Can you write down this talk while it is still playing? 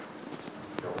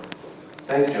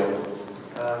Thanks, Joe.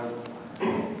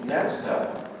 Next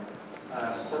up,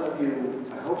 some of you,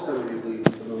 I hope some of you will be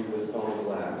familiar with Fluxible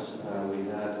Labs. We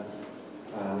had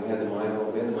the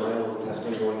Milo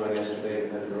testing going on yesterday. We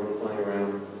had the drone flying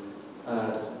around.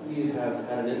 We have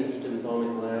had an interest in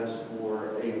Fluxible Labs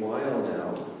for a while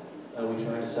now. We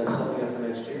tried to set something up for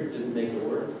next year, didn't make it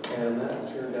work, and that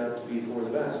turned out to be for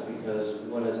the best because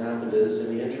what has happened is,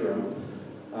 in the interim,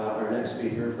 our next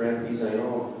speaker, Brent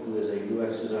Bizayon, who is a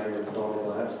UX designer at Fluxible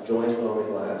Labs, joined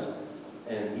Fluxible Labs,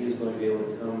 and he is going to be able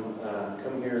to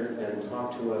come here and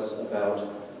talk to us about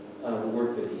the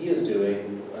work that he is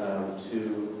doing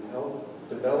to help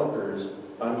developers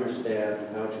understand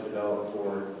how to develop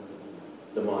for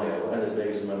the Mayo, and there's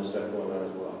maybe some other stuff going on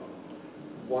as well.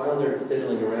 While they're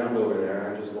fiddling around over there,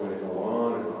 I'm just going to go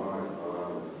on and on and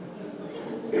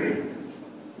on.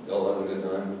 You'll have a good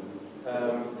time.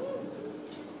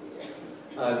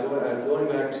 Going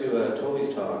back to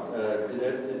Toby's talk,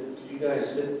 did you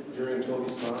guys sit during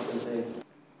Toby's talk and think,